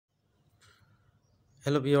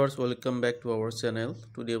Hello viewers, welcome back to our channel.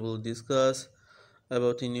 Today we'll discuss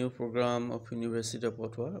about a new program of University of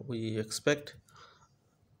Ottawa. We expect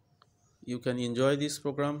you can enjoy this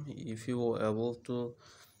program if you are able to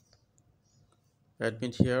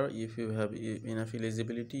admit here. If you have enough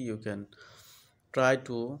eligibility, you can try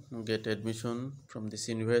to get admission from this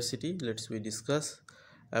university. We discuss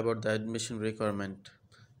about the admission requirement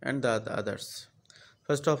and the others.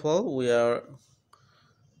 First of all, we are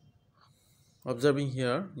observing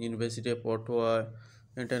here University of Ottawa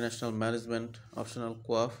International Management Optional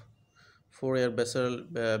Co-op 4-year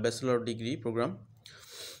bachelor degree program.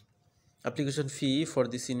 Application fee for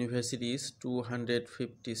this university is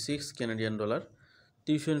 256 Canadian dollar.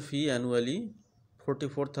 Tuition fee annually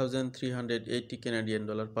 44,380 Canadian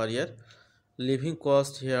dollar per year. Living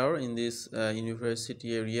cost here in this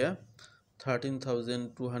university area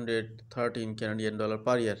 13,213 Canadian dollar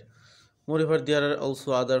per year. Moreover, there are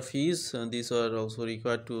also other fees, and these are also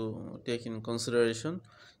required to take in consideration.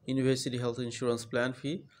 University health insurance plan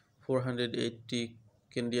fee 480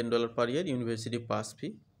 Canadian dollar per year. University pass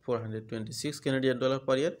fee 426 Canadian dollar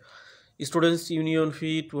per year. Students union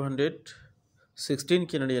fee 216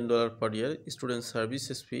 Canadian dollar per year. Student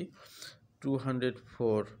services fee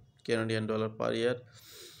 204 Canadian dollar per year.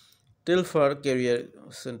 Telfer Career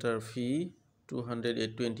Center fee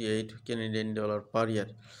 228 Canadian dollar per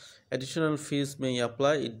year. Additional fees may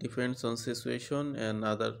apply. It depends on situation and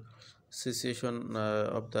other situation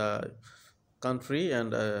of the country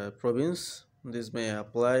and province. This may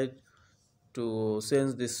apply to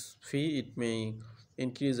change this fee. It may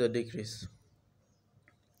increase or decrease.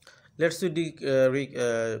 Let's we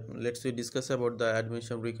discuss about the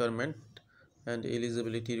admission requirement and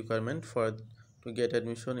eligibility requirement for to get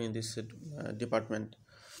admission in this department.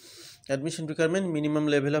 Admission requirement: minimum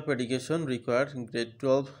level of education required grade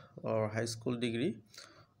 12 or high school degree.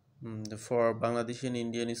 For Bangladeshi and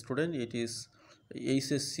Indian student, it is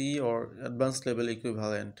HSC or advanced level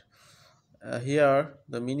equivalent. Here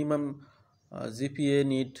the minimum GPA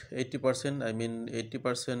need 80%. I mean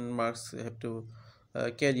 80% marks have to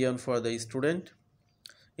carry on for the student.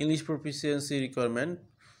 English proficiency requirement: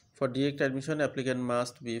 for direct admission, applicant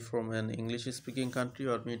must be from an English speaking country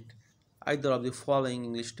or meet either of the following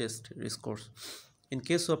English test scores. In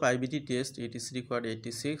case of IBT test, it is required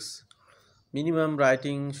 86. Minimum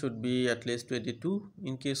writing should be at least 22.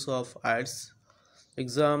 In case of IELTS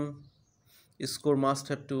exam, score must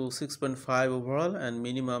have to 6.5 overall and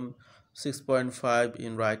minimum 6.5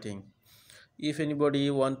 in writing. If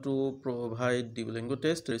anybody want to provide the Duolingo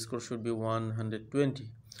test, the score should be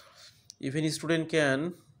 120. If any student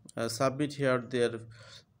can submit here their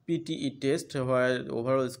PTE test, where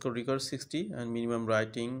overall score requires 60 and minimum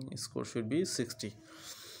writing score should be 60.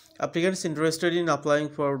 Applicants interested in applying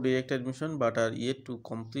for direct admission but are yet to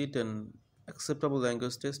complete an acceptable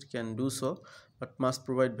language test can do so, but must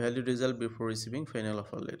provide valid result before receiving final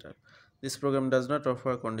offer letter. This program does not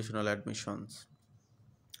offer conditional admissions.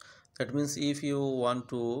 That means if you want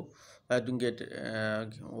to get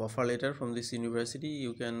offer letter from this university,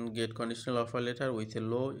 you can get conditional offer letter with a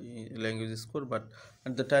low language score, but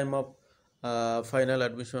at the time of final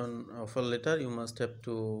admission offer letter, you must have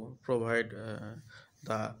to provide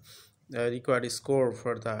the required score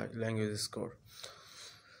for the language score.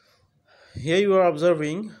 Here you are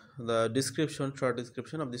observing the short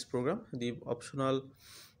description of this program. The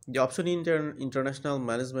option in international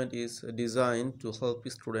management is designed to help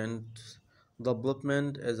students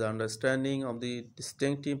development as understanding of the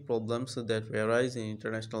distinctive problems that arise in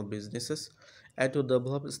international businesses and to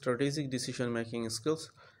develop strategic decision-making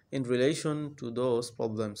skills in relation to those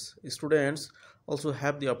problems. Students also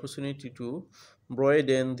have the opportunity to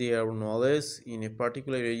broaden their knowledge in a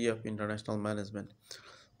particular area of international management.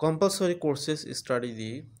 Compulsory courses study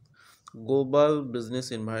the global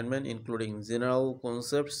business environment, including general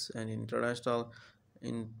concepts and international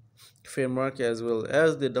framework, as well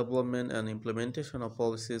as the development and implementation of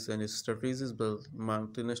policies and strategies by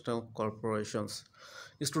multinational corporations.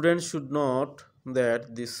 Students should note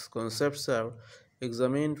that these concepts are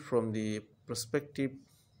examined from the perspective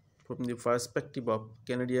of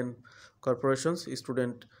Canadian corporations.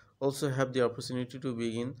 Students also have the opportunity to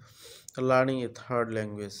begin learning a third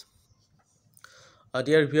language.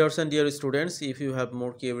 Dear viewers and dear students, if you have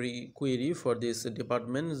more query for this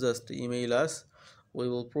department, just email us. We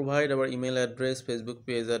will provide our email address, Facebook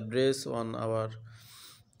page address on our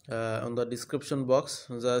on the description box.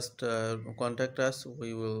 Just contact us.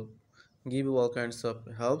 We will give you all kinds of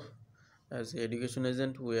help. As an education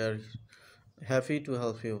agent, we are happy to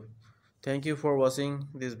help you. Thank you for watching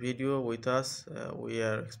this video with us. We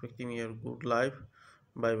are expecting your good life.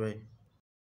 Bye bye.